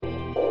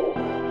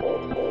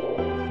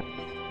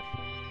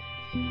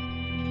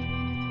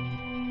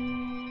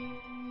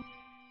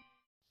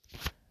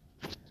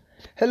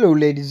Hello,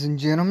 ladies and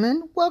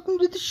gentlemen. Welcome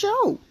to the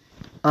show.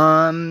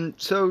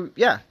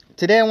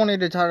 Today I wanted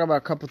to talk about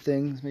a couple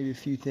things, maybe a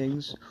few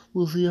things.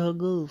 We'll see how it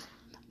goes.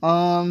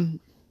 So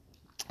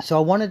I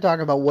want to talk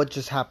about what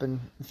just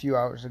happened a few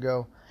hours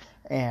ago,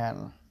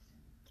 and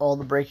all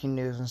the breaking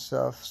news and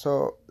stuff.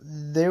 So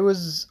there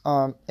was,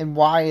 and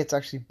why it's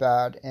actually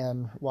bad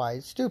and why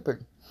it's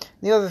stupid.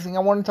 The other thing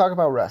I want to talk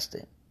about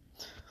resting.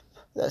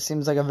 That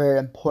seems like a very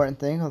important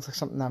thing. It's like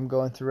something I'm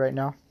going through right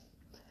now.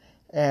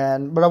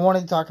 But I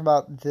wanted to talk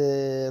about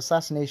the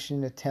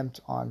assassination attempt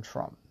on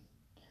Trump.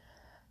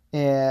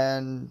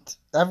 And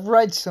I've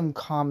read some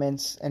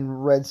comments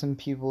and read some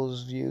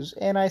people's views,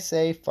 and I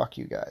say, fuck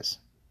you guys.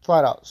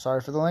 Flat out.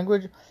 Sorry for the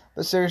language,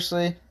 but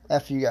seriously,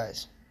 F you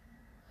guys.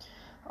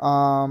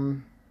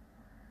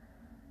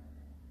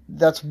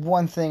 That's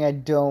one thing I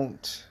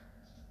don't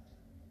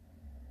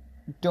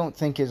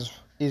think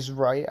is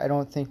right. I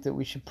don't think that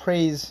we should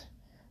praise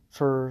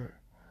for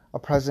a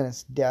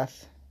president's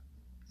death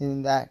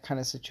in that kind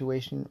of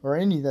situation or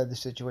any other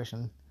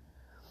situation.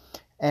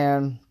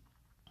 And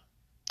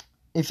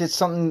if it's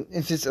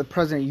a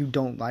president you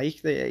don't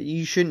like,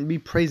 you shouldn't be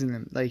praising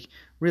them. Like,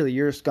 really,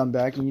 you're a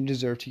scumbag and you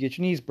deserve to get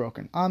your knees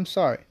broken. I'm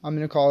sorry. I'm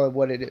going to call it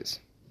what it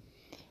is.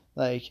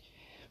 Like,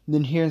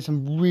 then hearing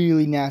some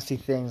really nasty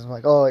things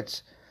like, oh,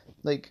 it's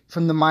like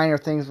from the minor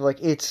things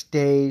like it's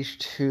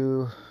staged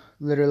to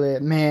literally,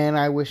 man,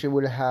 I wish it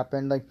would have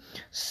happened. Like,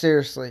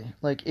 seriously,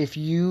 like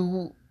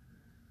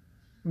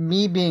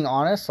me being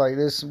honest, like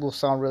this will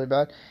sound really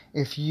bad.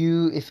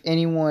 If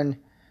anyone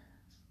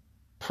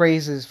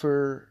praises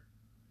for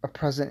a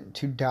president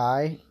to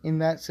die in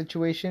that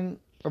situation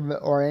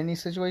or any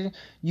situation,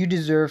 you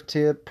deserve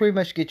to pretty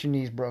much get your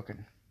knees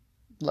broken.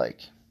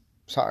 Like,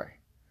 sorry.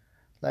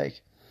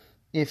 Like,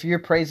 if you're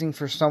praising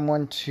for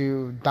someone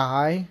to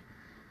die,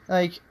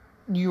 like,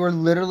 you are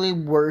literally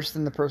worse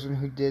than the person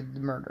who did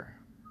the murder.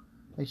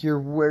 Like, you're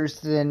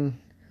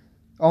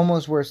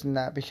almost worse than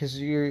that, because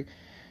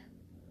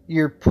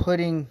you're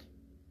putting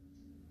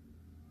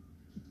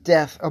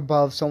death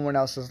above someone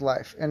else's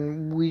life,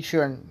 and we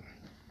shouldn't.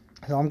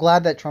 So I'm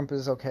glad that Trump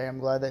is okay. I'm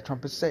glad that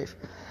Trump is safe.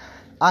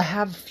 I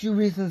have a few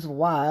reasons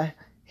why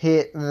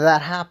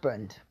that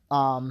happened.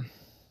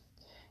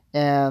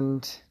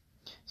 And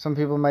some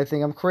people might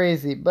think I'm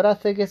crazy, but I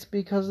think it's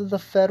because of the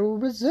Federal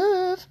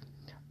Reserve.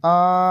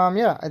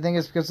 I think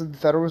it's because of the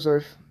Federal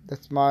Reserve.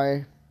 That's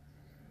my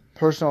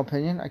personal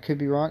opinion. I could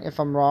be wrong. If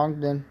I'm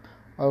wrong, then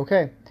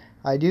okay.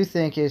 I do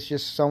think it's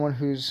just someone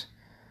who's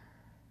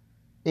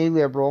a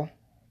liberal.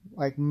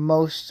 Like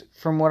most,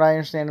 from what I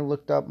understand and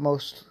looked up,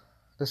 most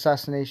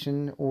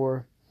assassination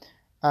or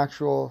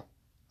actual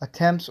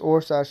attempts or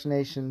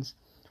assassinations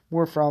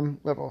were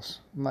from liberals.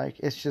 Like,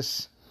 it's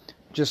just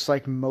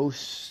like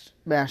most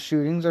mass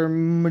shootings are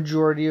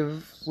majority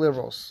of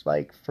liberals.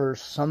 Like, for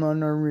some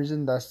unknown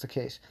reason, that's the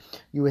case.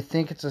 You would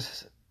think it's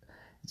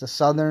a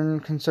southern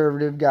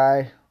conservative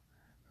guy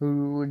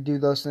who would do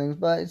those things,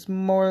 but it's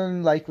more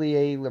than likely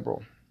a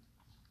liberal.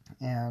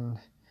 And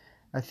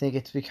I think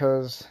it's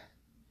because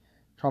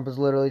Trump has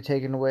literally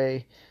taken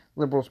away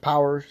liberals'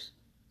 powers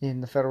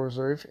in the Federal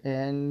Reserve,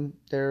 and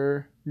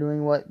they're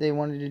doing what they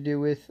wanted to do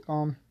with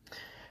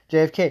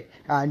JFK.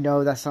 I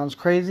know that sounds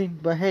crazy,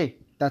 but hey,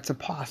 that's a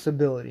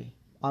possibility.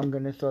 I'm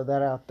going to throw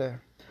that out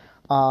there.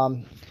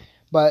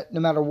 But no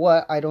matter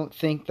what, I don't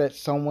think that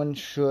someone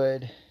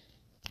should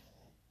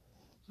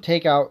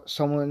take out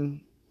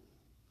someone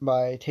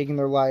by taking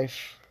their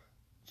life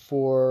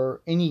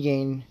for any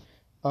gain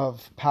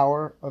of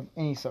power of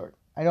any sort.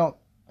 I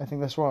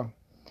think that's wrong.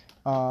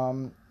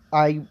 I'm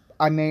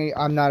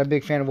not a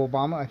big fan of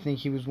Obama. I think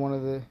he was one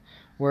of the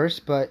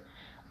worst, but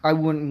I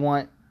wouldn't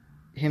want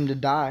him to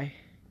die.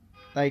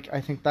 Like,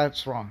 I think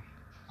that's wrong.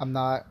 I'm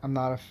not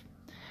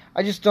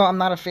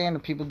a fan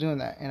of people doing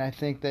that. And I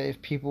think that if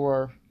people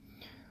are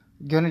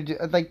gonna do,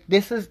 like,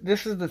 this is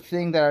the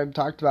thing that I've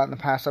talked about in the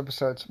past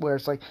episodes, where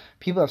it's like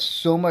people have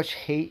so much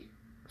hate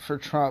for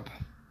Trump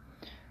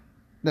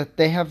that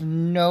they have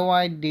no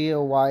idea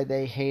why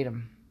they hate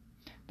him.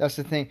 That's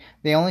the thing.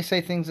 They only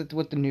say things that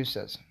what the news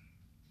says.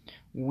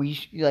 And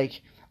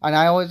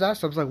I always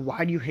ask them, I was like,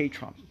 why do you hate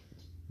Trump?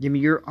 Give me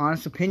your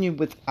honest opinion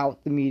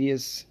without the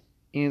media's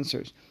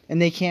answers. And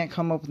they can't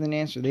come up with an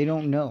answer. They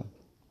don't know.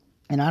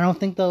 And I don't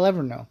think they'll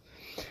ever know.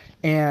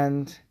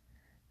 And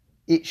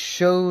it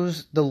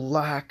shows the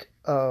lack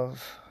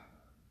of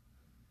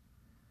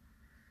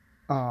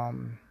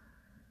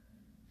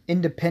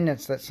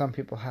independence that some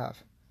people have.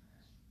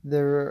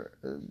 They're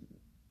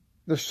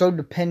so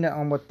dependent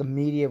on what the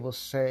media will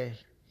say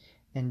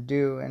and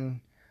do. And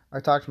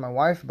I talked to my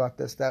wife about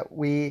this, that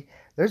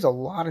there's a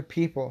lot of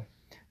people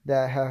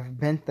that have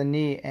bent the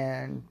knee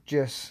and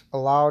just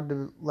allowed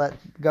to let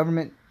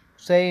government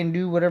say and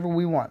do whatever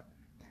we want.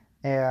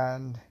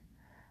 And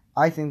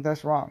I think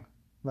that's wrong.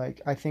 Like,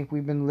 I think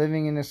we've been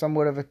living in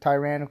somewhat of a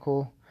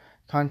tyrannical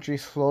country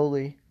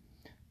slowly.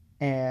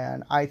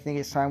 And I think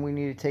it's time we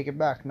need to take it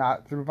back.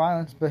 Not through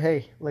violence, but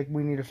hey, like,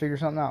 we need to figure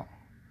something out.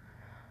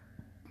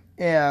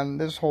 And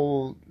this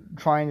whole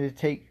trying to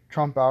take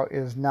Trump out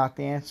is not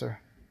the answer.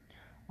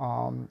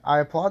 I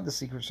applaud the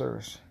Secret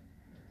Service.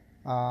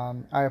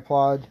 I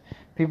applaud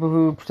people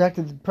who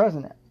protected the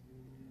president.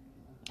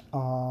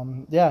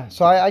 Yeah,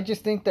 so I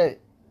just think that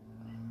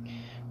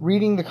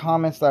reading the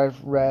comments that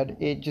I've read,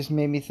 it just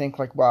made me think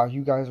like, wow,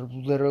 you guys are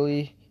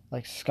literally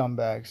like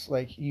scumbags.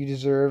 Like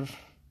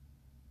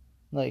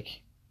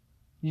like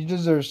you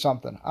deserve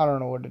something. I don't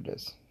know what it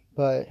is,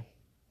 but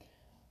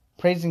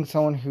praising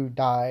someone who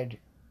died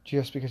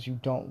just because you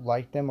don't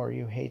like them or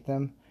you hate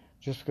them,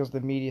 just because the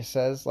media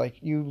says, like,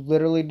 you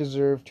literally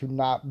deserve to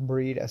not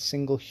breed a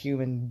single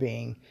human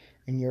being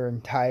in your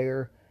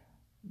entire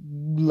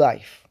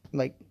life.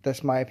 Like,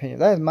 that's my opinion.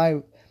 That is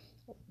my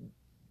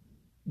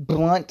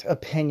blunt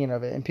opinion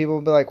of it. And people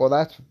will be like, well,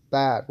 that's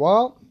bad.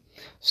 Well,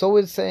 so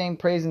is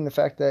praising the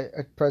fact that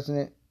a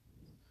president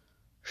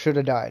should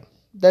have died.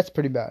 That's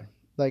pretty bad.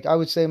 Like, I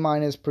would say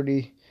mine is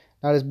pretty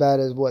not as bad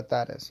as what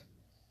that is.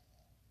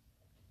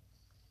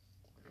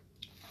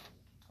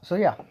 So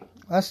yeah,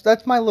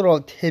 that's my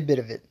little tidbit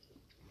of it.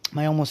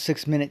 My almost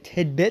 6-minute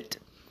tidbit.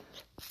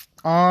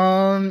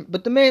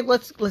 But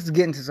let's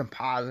get into some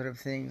positive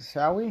things,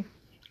 shall we?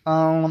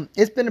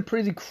 It's been a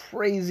pretty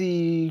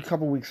crazy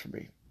couple weeks for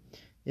me.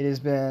 It has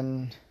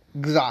been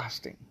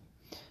exhausting.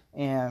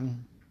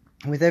 And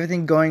with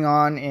everything going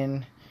on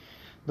in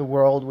the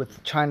world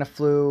with China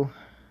flu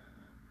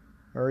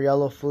or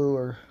yellow flu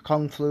or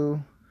Kung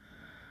flu,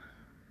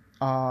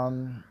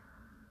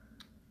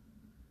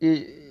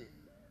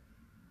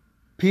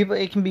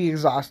 it can be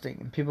exhausting,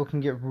 and people can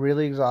get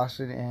really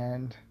exhausted,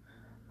 and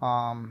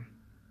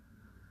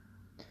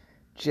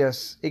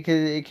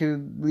it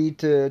could lead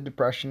to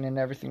depression and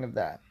everything of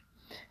that.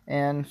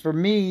 And for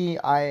me,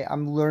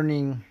 I'm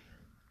learning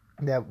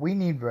that we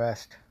need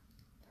rest.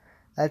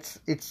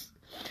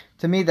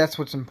 To me, that's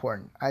what's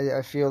important.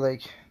 I feel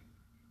like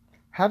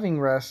having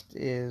rest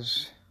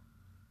is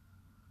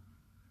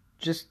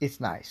just,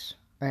 it's nice.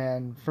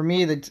 And for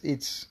me,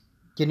 it's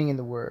getting in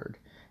the Word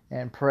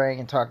and praying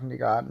and talking to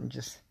God and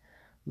just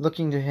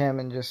looking to Him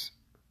and just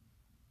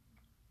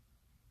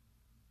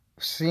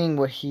seeing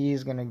what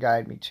He's going to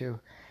guide me to.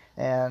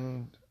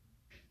 And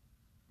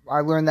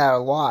I learned that a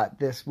lot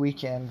this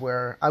weekend,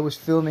 where I was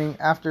filming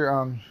after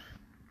I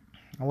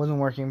wasn't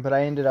working, but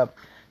I ended up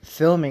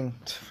filming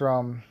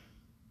from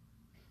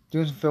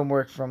doing some film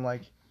work from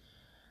like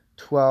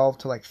 12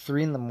 to like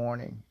 3 in the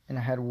morning, and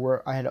I had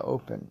to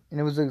open,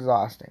 and it was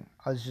exhausting.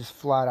 I was just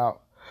flat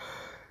out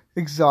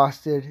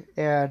exhausted,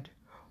 and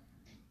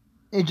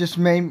it just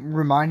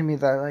reminded me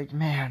that, like,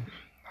 man,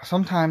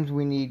 sometimes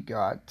we need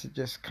God to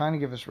just kind of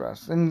give us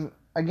rest. And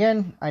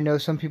again, I know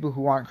some people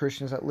who aren't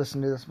Christians that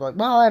listen to this are like,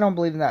 well, I don't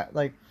believe in that.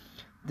 Like,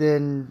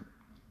 then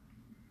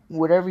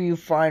whatever you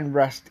find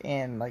rest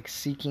in, like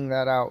seeking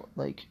that out,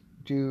 like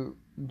do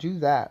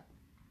that.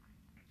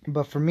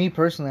 But for me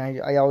personally,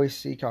 I always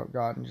seek out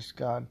God and just,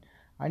 God,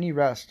 I need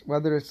rest.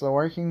 Whether it's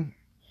working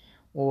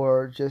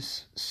or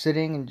just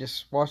sitting and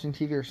just watching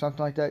TV or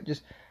something like that,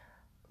 just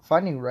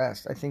finding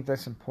rest. I think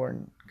that's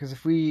important, because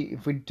if we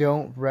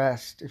don't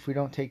rest, if we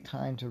don't take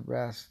time to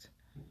rest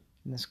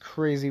in this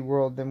crazy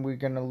world, then we're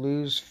going to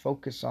lose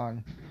focus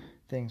on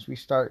things. We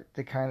start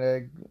to kind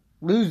of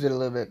lose it a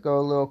little bit, go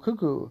a little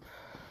cuckoo.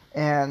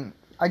 And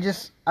I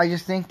just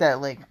think that,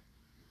 like,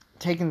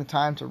 taking the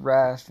time to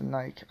rest, and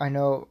like, I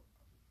know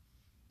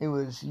it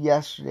was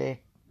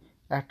yesterday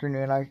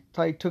afternoon,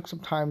 I took some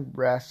time to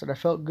rest and I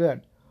felt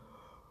good.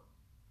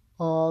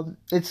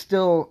 It's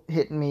still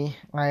hitting me.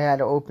 I had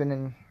to open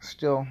and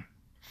still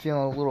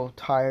feeling a little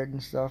tired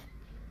and stuff.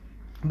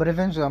 But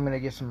eventually I'm going to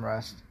get some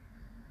rest.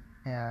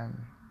 And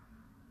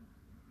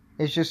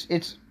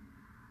it's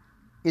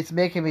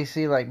making me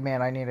see, like,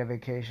 man, I need a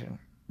vacation.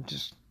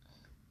 Just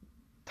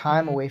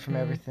time away from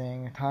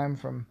everything. Time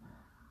from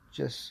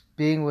just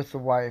being with the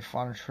wife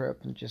on a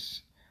trip and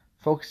just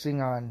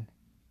focusing on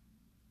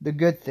the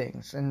good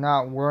things and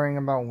not worrying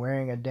about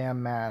wearing a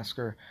damn mask,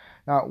 or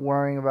not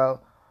worrying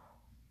about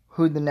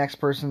who the next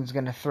person is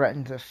going to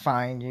threaten to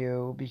find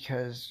you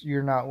because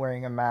you're not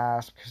wearing a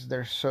mask, because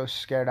they're so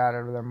scared out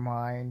of their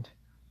mind.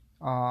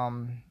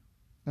 And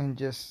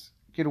just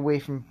get away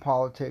from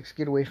politics,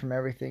 get away from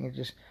everything, and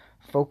just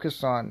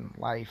focus on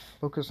life,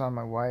 focus on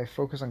my wife,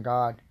 focus on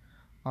God.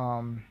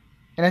 And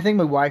I think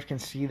my wife can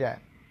see that.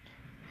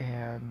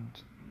 And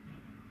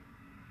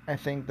I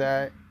think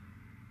that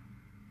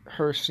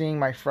her seeing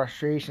my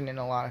frustration in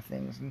a lot of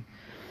things, and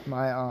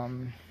my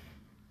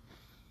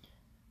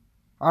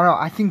I don't know,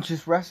 I think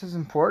just rest is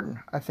important.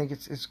 I think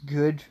it's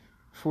good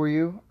for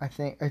you. I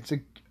think it's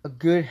a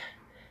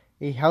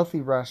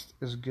healthy rest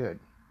is good.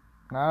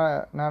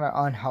 Not an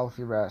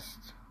unhealthy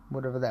rest,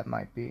 whatever that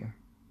might be.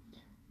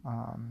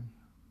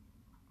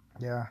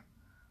 Yeah.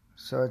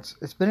 So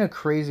it's been a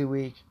crazy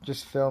week,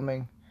 just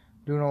filming,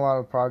 doing a lot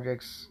of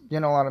projects,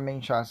 getting a lot of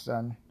main shots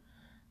done,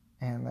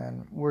 and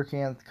then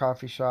working at the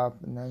coffee shop,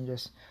 and then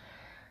just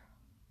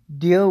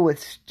deal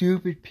with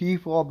stupid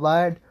people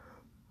online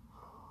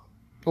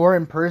or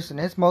in person.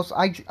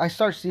 I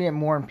start seeing it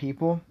more in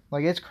people.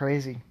 Like, it's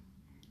crazy.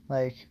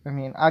 Like, I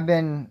mean, I've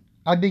been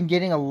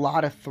getting a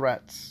lot of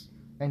threats,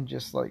 and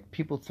just like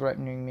people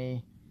threatening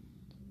me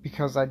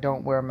because I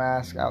don't wear a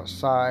mask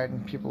outside,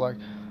 and people like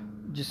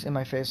just in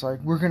my face like,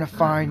 we're gonna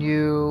fine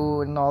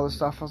you and all this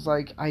stuff. I was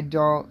like, I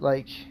don't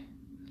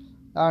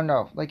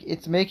know, like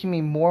it's making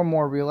me more and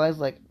more realize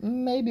like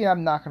maybe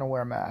I'm not gonna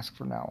wear a mask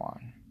from now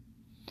on.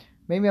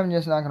 Maybe I'm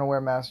just not gonna wear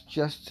a mask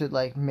just to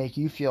like make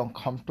you feel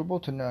uncomfortable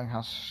to knowing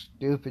how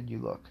stupid you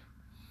look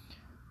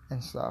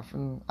and stuff.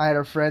 And I had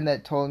a friend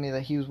that told me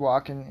that he was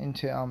walking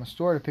into a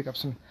store to pick up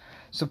some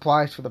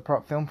supplies for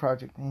the film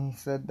project, and he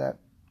said that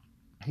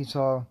he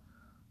saw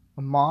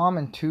a mom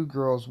and two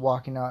girls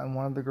walking out, and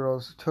one of the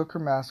girls took her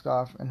mask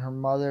off, and her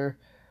mother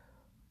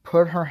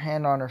put her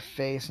hand on her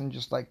face and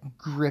just like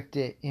gripped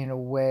it in a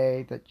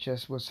way that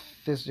just was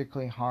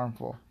physically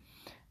harmful.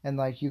 And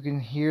like you can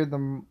hear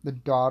the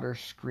daughter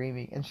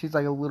screaming, and she's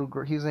like a little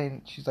girl. He's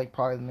saying she's like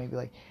probably maybe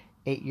like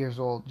 8 years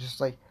old,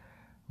 just like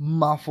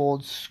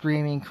muffled,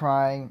 screaming,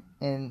 crying.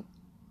 And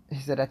he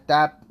said at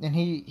that, and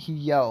he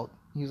yelled.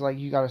 He was like,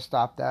 "You got to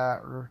stop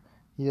that!" Or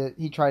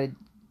he tried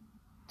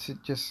to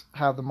just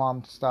have the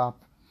mom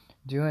stop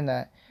doing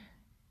that.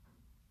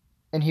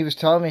 And he was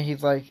telling me,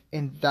 he's like,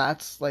 and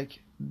that's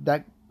like,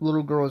 that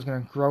little girl is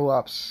going to grow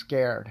up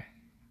scared,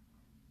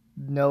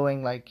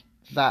 knowing like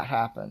that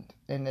happened,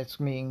 and it's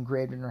me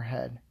engraved in her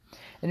head.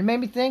 And it made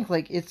me think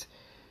like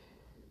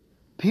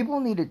people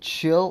need to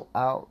chill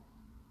out.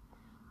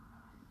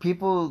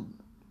 People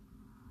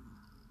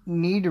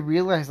need to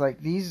realize like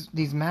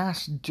these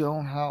masks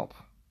don't help.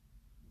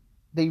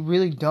 They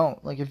really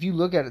don't. Like if you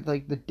look at it,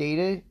 like the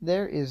data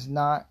there is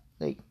not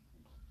like,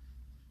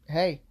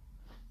 hey,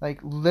 like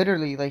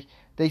literally, like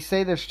they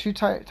say there's two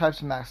types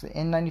of masks: the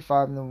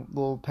N95 and the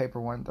little paper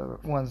one, the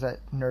ones that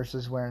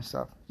nurses wear and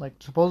stuff. Like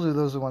supposedly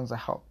those are the ones that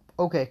help.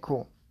 Okay,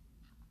 cool.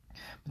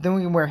 But then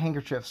we can wear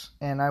handkerchiefs,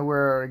 and I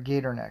wear a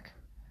gator neck.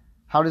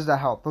 How does that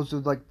help? Those are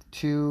like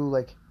two,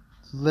 like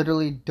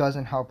literally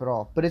doesn't help at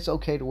all. But it's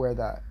okay to wear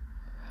that.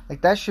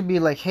 Like that should be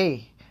like,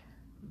 hey,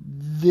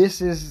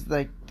 this is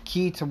like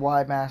key to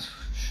why masks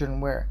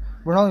shouldn't wear.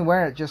 We're only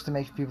wearing it just to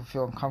make people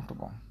feel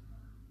uncomfortable.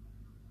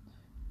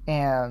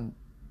 And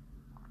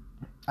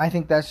I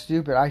think that's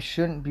stupid. I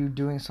shouldn't be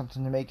doing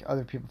something to make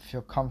other people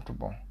feel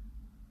comfortable.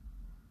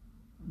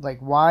 Like,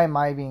 why am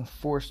I being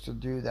forced to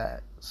do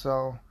that?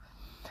 So,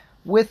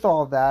 with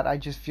all that, I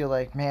just feel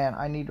like, man,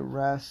 I need to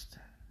rest.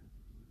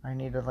 I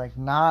need to, like,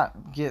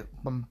 not get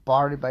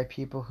bombarded by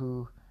people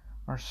who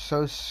are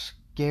so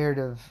scared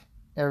of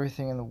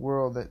everything in the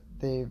world that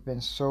they've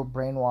been so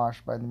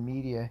brainwashed by the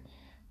media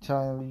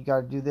telling them you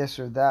gotta do this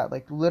or that.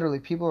 Like, literally,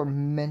 people are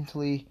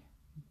mentally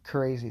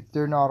crazy.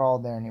 They're not all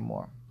there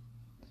anymore.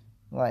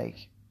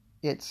 Like,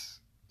 it's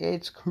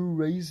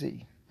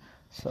crazy.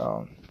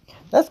 So,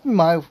 that's been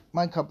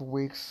my couple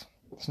weeks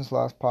since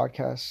last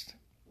podcast.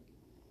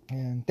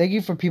 And thank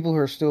you for people who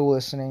are still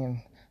listening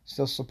and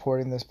still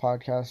supporting this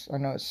podcast. I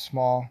know it's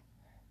small.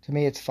 To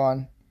me, it's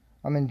fun.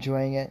 I'm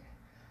enjoying it.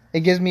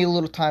 It gives me a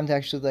little time to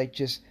actually, like,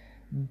 just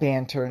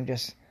banter and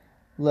just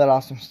let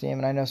off some steam.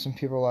 And I know some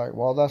people are like,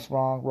 well, that's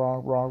wrong.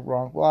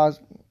 Well,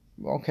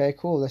 okay,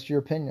 cool. That's your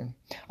opinion.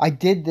 I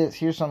did this.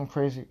 Here's something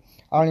crazy.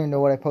 I don't even know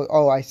what I posted.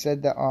 Oh, I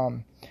said that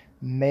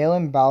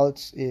mail-in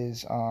ballots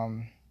is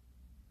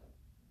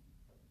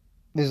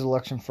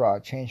election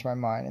fraud. Changed my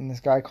mind. And this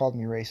guy called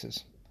me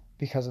racist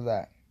because of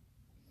that.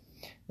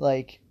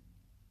 Like,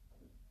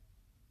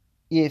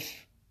 if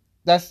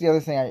that's the other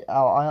thing,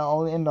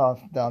 I'll end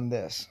on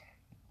this.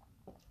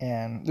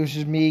 And this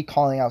is me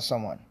calling out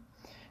someone.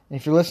 And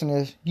if you're listening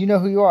to this, you know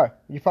who you are.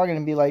 You're probably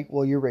going to be like,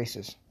 well, you're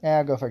racist.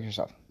 Go fuck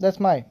yourself. That's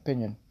my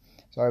opinion.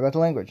 Sorry about the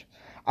language.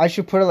 I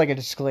should put it like a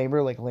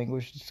disclaimer, like a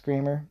language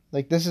disclaimer.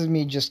 Like, this is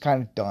me just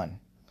kind of done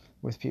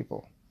with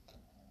people.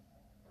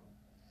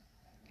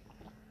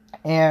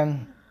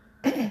 And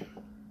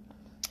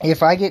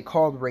if I get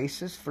called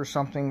racist for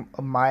something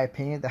of my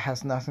opinion that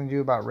has nothing to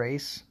do about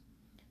race,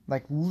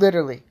 like,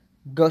 literally,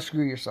 go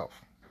screw yourself.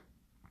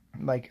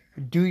 Like,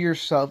 do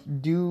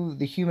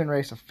the human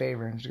race a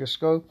favor and just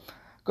go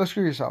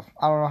screw yourself.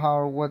 I don't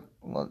know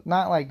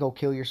not like go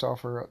kill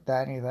yourself or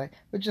any of that,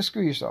 but just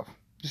screw yourself.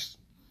 Just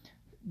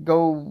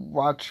go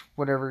watch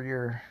whatever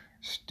your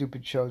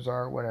stupid shows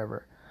are or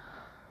whatever.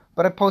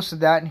 But I posted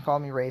that and he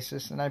called me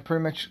racist, and I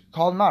pretty much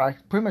called him out. I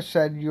pretty much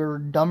said, you're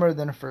dumber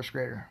than a first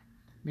grader,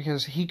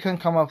 because he couldn't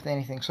come up with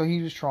anything, so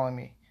he was trolling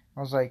me. I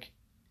was like,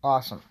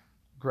 awesome,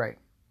 great.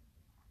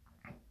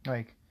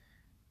 Like,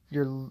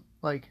 you're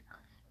like,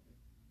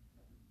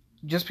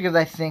 just because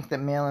I think that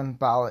mail-in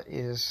ballot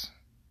is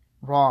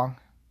wrong,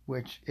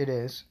 which it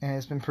is, and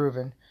it's been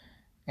proven,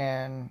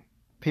 and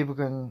people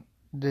can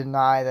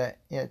deny that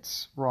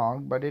it's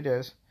wrong, but it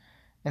is,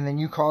 and then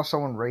you call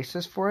someone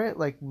racist for it,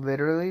 like,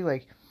 literally,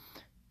 like,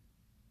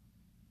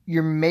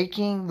 you're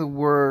making the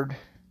word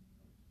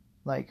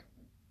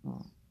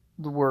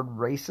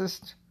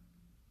racist,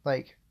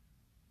 like,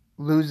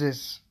 lose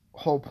its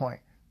whole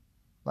point.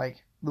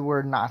 Like, the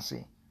word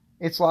Nazi,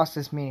 it's lost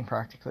its meaning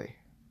practically,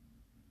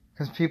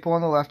 because people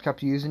on the left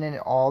kept using it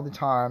all the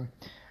time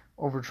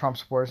over Trump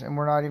supporters, and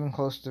we're not even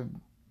close to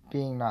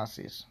being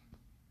Nazis.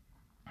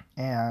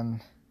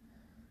 And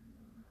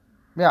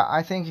yeah,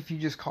 I think if you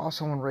just call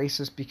someone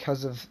racist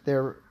because of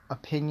their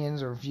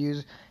opinions or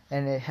views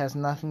and it has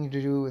nothing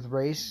to do with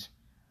race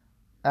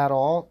at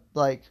all,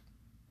 like,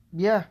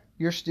 yeah,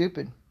 you're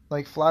stupid.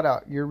 Like, flat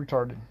out, you're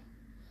retarded.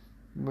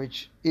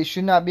 Which, it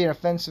should not be an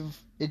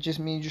offensive, it just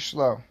means you're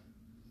slow.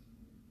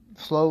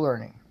 Slow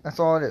learning. That's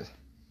all it is.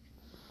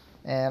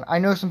 And I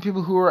know some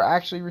people who are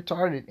actually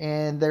retarded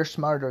and they're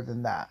smarter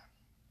than that.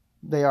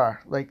 They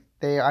are.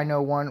 I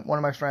know one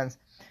of my friends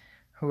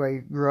who I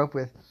grew up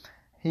with.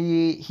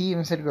 He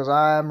even said, he goes,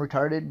 I'm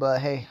retarded,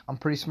 but hey, I'm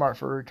pretty smart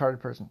for a retarded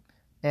person.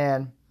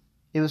 And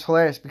it was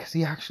hilarious because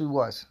he actually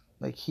was.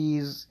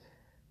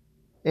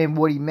 And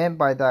what he meant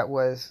by that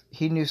was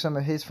he knew some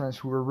of his friends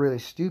who were really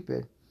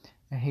stupid.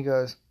 And he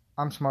goes,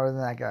 I'm smarter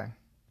than that guy.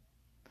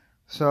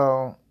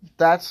 So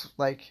that's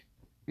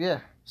yeah.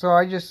 So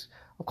I'm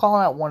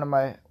calling out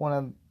one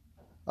of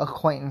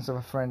acquaintance of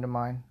a friend of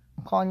mine.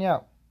 I'm calling you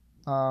out.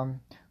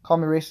 Call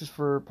me racist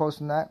for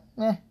posting that.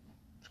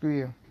 Screw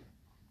you.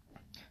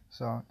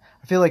 So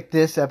I feel like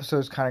this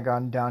episode's kind of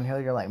gone downhill.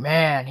 You're like,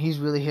 man, he's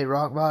really hit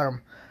rock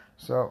bottom.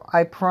 So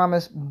I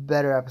promise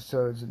better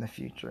episodes in the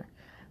future.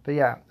 But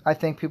yeah, I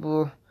think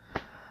people,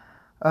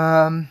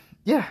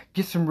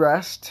 get some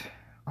rest.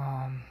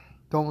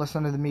 Don't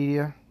listen to the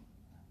media.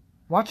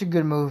 Watch a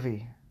good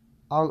movie.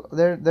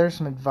 There's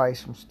some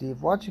advice from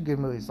Steve. Watch a good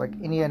movies like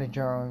Indiana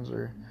Jones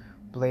or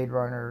Blade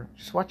Runner.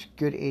 Just watch a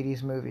good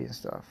 80s movie and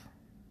stuff.